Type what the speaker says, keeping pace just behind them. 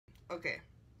Okay.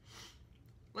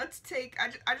 Let's take,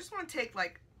 I just want to take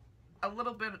like a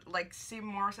little bit, like see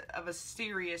more of a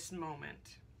serious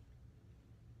moment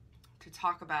to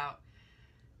talk about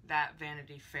that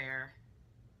Vanity Fair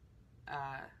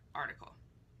article.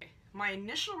 Okay. My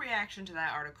initial reaction to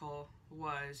that article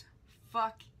was,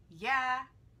 fuck yeah,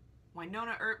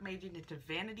 Wynonna Earp made it into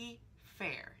Vanity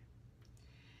Fair.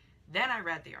 Then I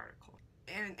read the article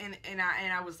and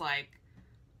I was like,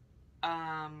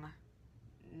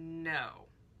 no.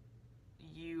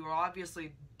 You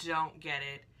obviously don't get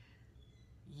it.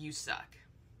 You suck.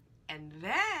 And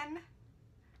then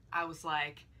I was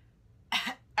like,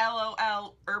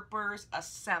 LOL, Earpers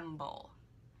assemble.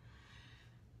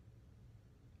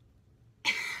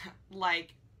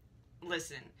 Like,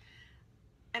 listen,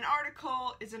 an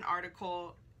article is an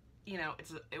article. You know,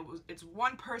 it's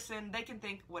one person. They can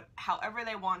think however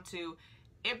they want to.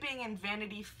 It being in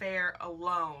Vanity Fair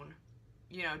alone,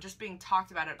 you know, just being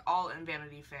talked about at all in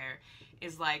Vanity Fair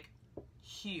is like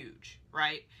huge,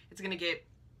 right? It's gonna get,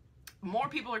 more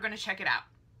people are gonna check it out.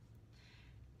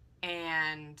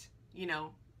 And, you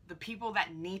know, the people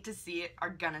that need to see it are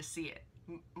gonna see it.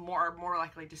 More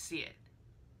likely to see it.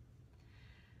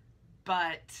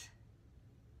 But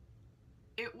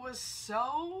it was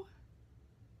so,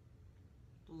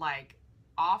 like,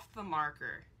 off the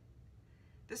marker.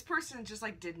 This person just,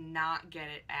 like, did not get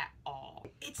it at all.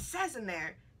 It says in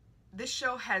there, this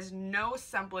show has no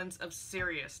semblance of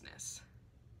seriousness.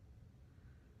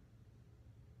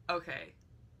 Okay.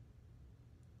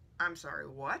 I'm sorry,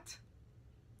 what?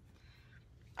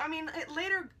 I mean, it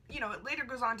later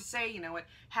goes on to say, you know, it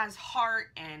has heart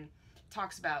and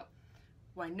talks about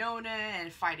Wynonna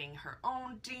and fighting her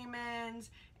own demons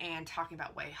and talking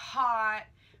about Way Hot,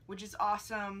 which is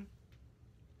awesome.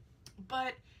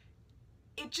 But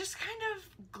it just kind of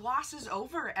glosses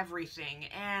over everything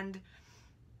and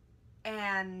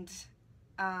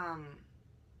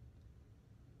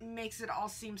makes it all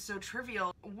seem so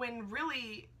trivial when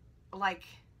really, like,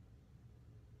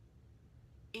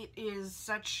 it's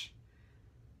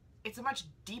a much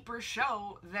deeper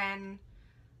show than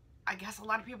I guess a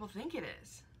lot of people think it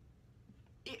is.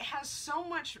 It has so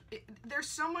much, there's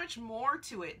so much more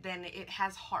to it than it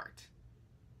has heart.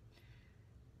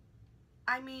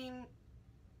 I mean,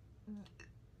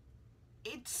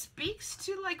 it speaks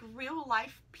to, like, real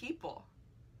life people.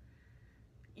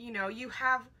 You know, you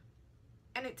have,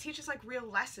 and it teaches, like, real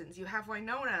lessons. You have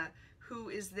Wynonna, who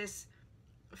is this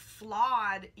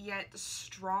flawed yet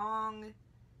strong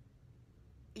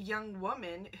young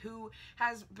woman who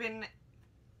has been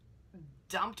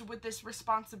dumped with this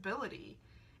responsibility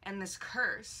and this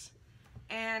curse.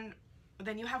 And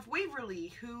then you have Waverly,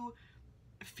 who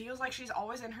feels like she's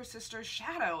always in her sister's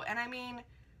shadow. And I mean,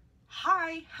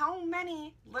 hi, how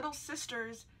many little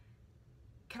sisters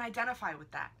can identify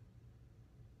with that?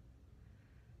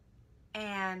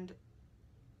 And,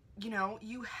 you know,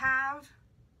 you have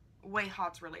Way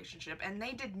Hot's relationship, and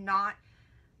they did not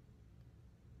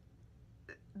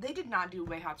do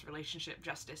Way Hot's relationship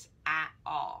justice at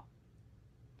all.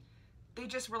 They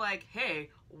just were like, hey,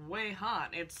 Way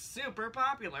Hot, it's super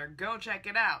popular, go check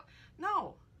it out.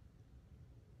 No.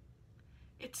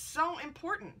 It's so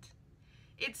important.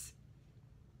 It's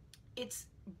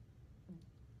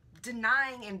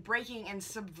denying and breaking and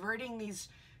subverting these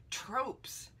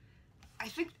tropes. I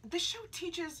think this show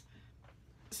teaches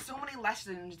so many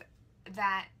lessons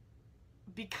that,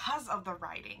 because of the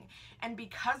writing and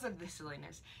because of the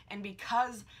silliness and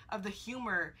because of the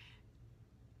humor,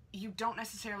 you don't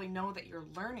necessarily know that you're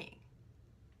learning.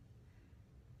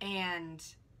 And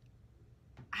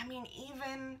I mean,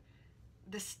 even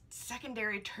the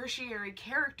secondary, tertiary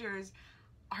characters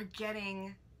are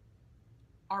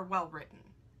well written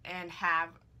and have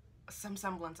some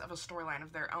semblance of a storyline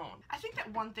of their own. I think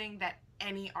that one thing that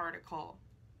any article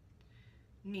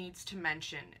needs to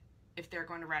mention if they're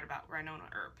going to write about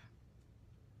Wynonna Earp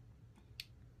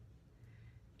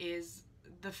is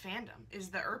the fandom, is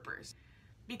the Earpers.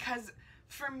 Because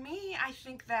for me, I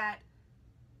think that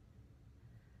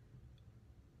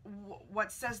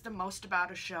what says the most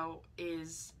about a show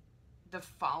is the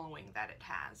following that it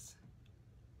has,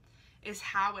 is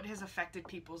how it has affected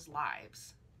people's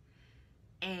lives.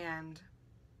 And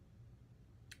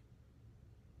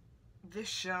this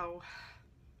show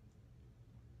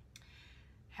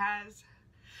has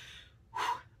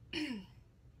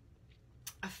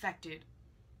affected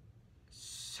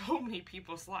so many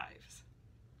people's lives.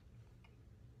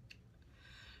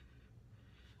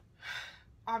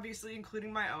 Obviously,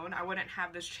 including my own. I wouldn't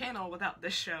have this channel without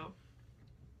this show.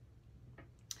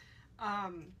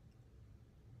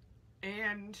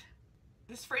 And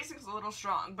this phrasing's a little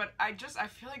strong, but I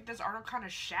feel like this article kind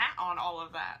of shat on all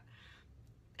of that.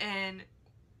 And,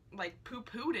 like,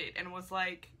 poo-pooed it and was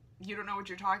like, you don't know what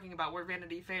you're talking about. We're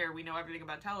Vanity Fair. We know everything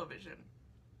about television.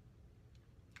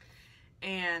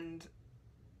 And,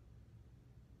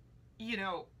 you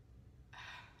know,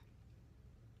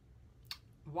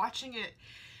 watching it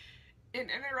and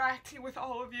interacting with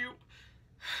all of you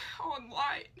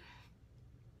online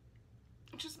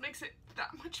just makes it that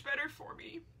much better for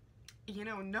me. You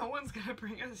know, no one's gonna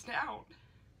bring us down.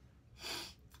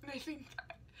 And I think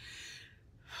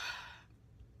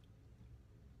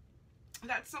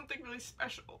that's something really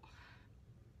special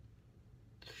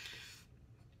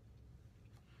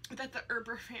that the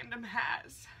Earper fandom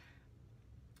has,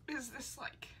 is this,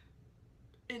 like,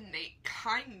 innate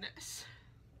kindness.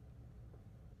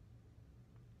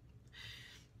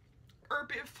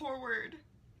 Earp it forward.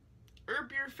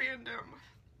 Earp your fandom.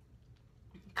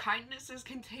 Kindness is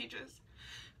contagious.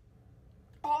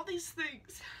 All these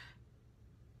things.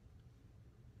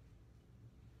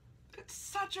 It's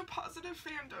such a positive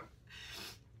fandom.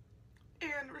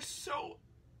 And we're so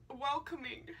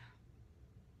welcoming.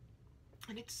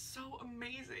 And it's so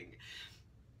amazing.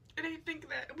 And I think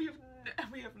that we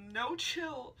have no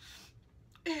chill.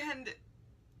 And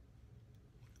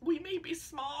we may be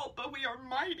small, but we are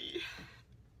mighty.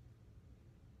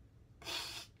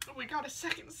 We got a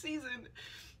second season,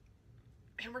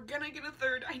 and we're gonna get a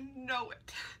third. I know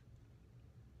it.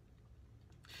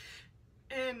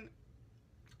 And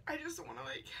I just want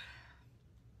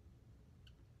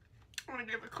to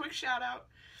give a quick shout out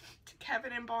to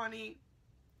Kevin and Bonnie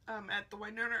at the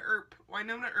Wynonna Earp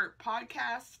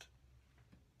podcast,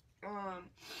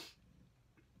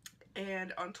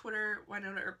 and on Twitter,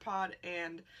 Wynonna Earp Pod,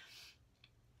 and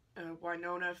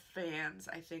Wynonna fans,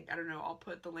 I think. I don't know, I'll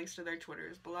put the links to their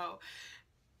Twitters below.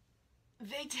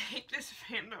 They take this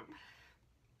fandom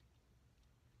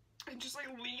and just, like,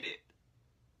 lead it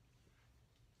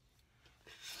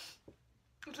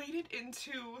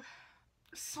into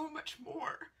so much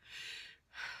more.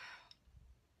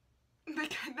 They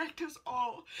connect us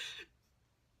all.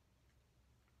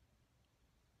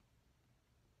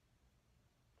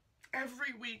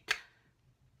 Every week,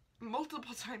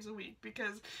 multiple times a week,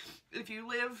 because if you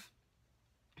live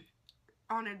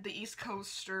on the East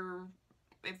Coast, or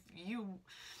if you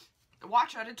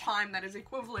watch at a time that is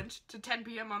equivalent to 10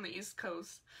 p.m. on the East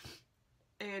Coast,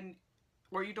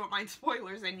 or you don't mind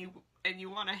spoilers, and you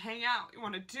want to hang out, you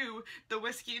want to do the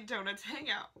Whiskey and Donuts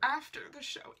hangout after the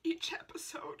show, each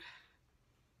episode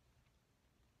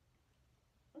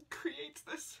creates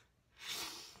this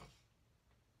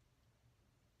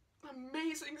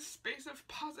amazing space of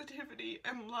positivity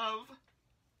and love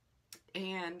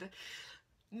and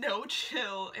no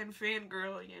chill and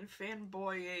fangirling and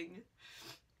fanboying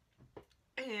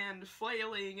and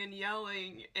flailing and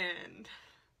yelling, and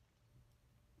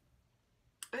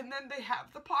then they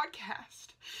have the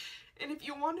podcast. And if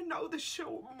you want to know the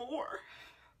show more,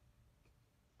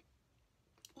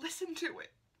 listen to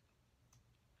it.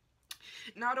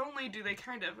 Not only do they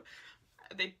talk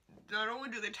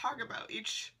about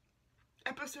each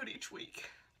episode each week,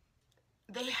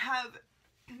 they have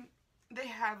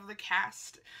the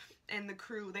cast and the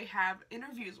crew, they have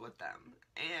interviews with them,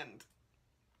 and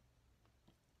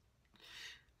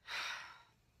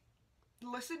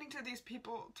listening to these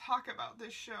people talk about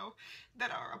this show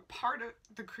that are a part of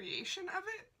the creation of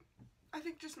it, I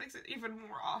think just makes it even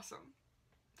more awesome.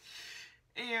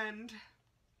 And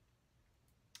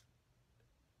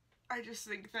I just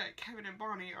think that Kevin and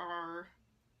Bonnie are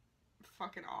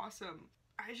fucking awesome.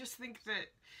 I just think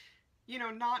that, you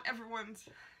know, not everyone's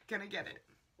gonna get it.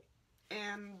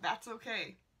 And that's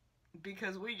okay,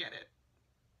 because we get it.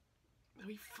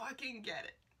 We fucking get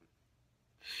it.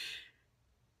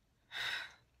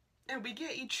 And we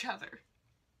get each other.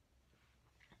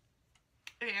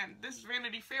 And this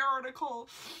Vanity Fair article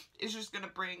is just gonna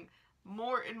bring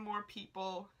more and more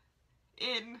people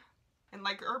in. And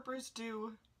like Earpers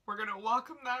do, we're gonna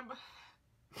welcome them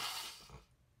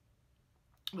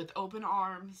with open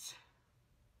arms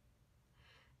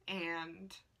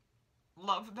and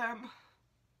love them,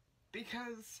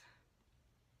 because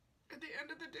at the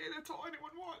end of the day, that's all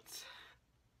anyone wants,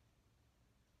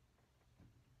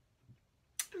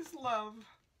 is love.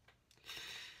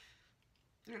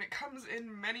 And it comes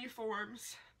in many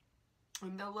forms,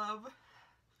 and the love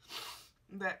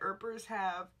that Earpers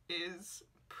have is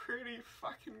pretty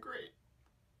fucking great.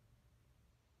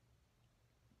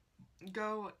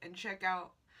 Go and check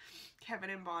out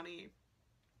Kevin and Bonnie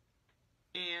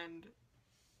and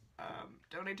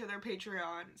donate to their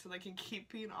Patreon so they can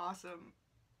keep being awesome.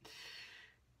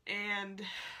 And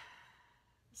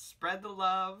Spread the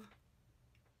love.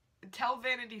 Tell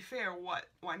Vanity Fair what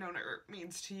Wynonna Earp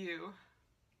means to you,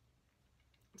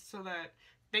 so that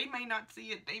they may not see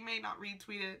it, they may not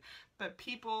retweet it, but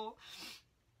people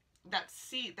that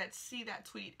see that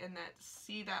tweet and that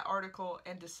see that article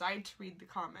and decide to read the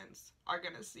comments are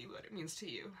gonna see what it means to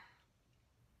you.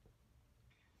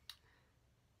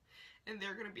 And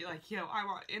they're gonna be like, yo, I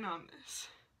want in on this.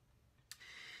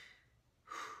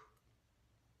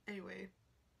 Anyway,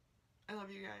 I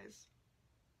love you guys.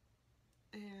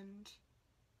 And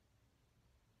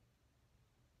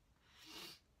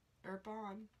Earp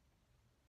on.